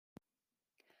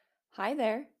Hi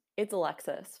there, it's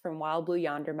Alexis from Wild Blue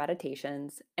Yonder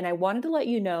Meditations, and I wanted to let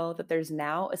you know that there's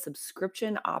now a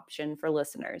subscription option for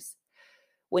listeners.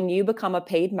 When you become a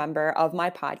paid member of my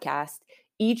podcast,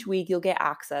 each week you'll get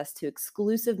access to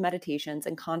exclusive meditations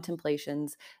and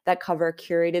contemplations that cover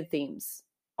curated themes,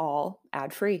 all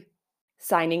ad free.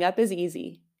 Signing up is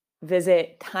easy.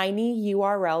 Visit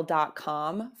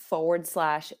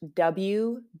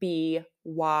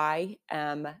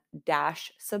tinyurl.com/WBYM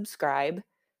subscribe.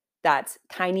 That's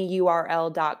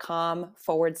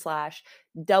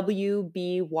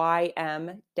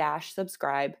tinyurl.com/WBYM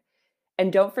subscribe.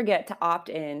 And don't forget to opt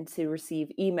in to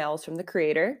receive emails from the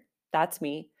creator, that's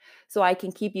me, so I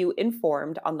can keep you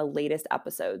informed on the latest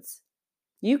episodes.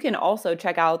 You can also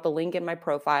check out the link in my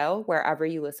profile wherever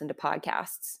you listen to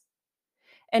podcasts.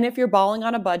 And if you're balling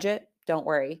on a budget, don't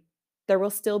worry. There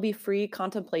will still be free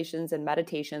contemplations and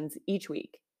meditations each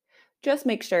week. Just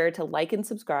make sure to like and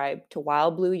subscribe to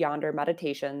Wild Blue Yonder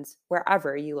Meditations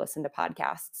wherever you listen to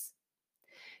podcasts.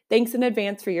 Thanks in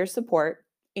advance for your support,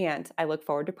 and I look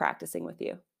forward to practicing with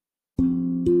you.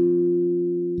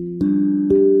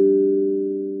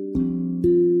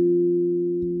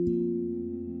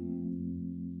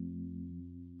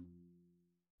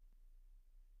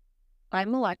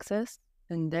 I'm Alexis,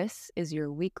 and this is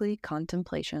your weekly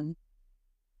contemplation.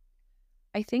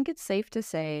 I think it's safe to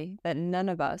say that none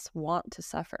of us want to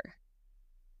suffer.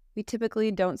 We typically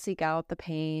don't seek out the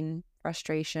pain,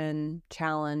 frustration,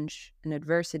 challenge, and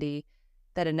adversity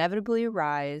that inevitably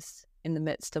arise in the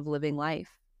midst of living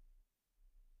life.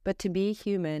 But to be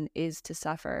human is to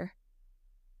suffer,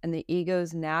 and the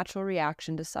ego's natural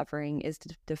reaction to suffering is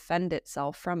to defend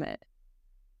itself from it.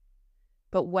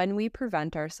 But when we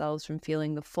prevent ourselves from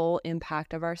feeling the full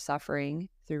impact of our suffering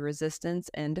through resistance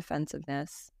and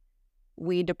defensiveness,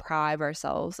 we deprive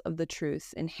ourselves of the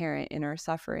truth inherent in our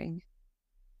suffering.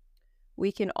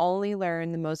 We can only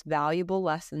learn the most valuable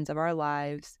lessons of our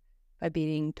lives by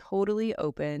being totally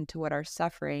open to what our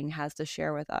suffering has to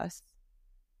share with us.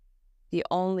 The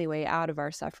only way out of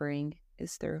our suffering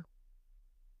is through.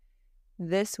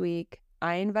 This week,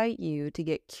 I invite you to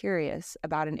get curious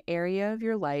about an area of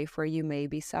your life where you may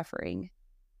be suffering.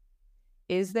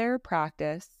 Is there a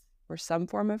practice or some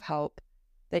form of help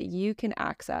that you can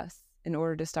access in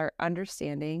order to start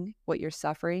understanding what your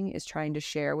suffering is trying to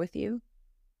share with you?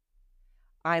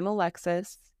 I'm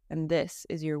Alexis, and this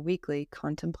is your weekly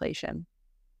contemplation.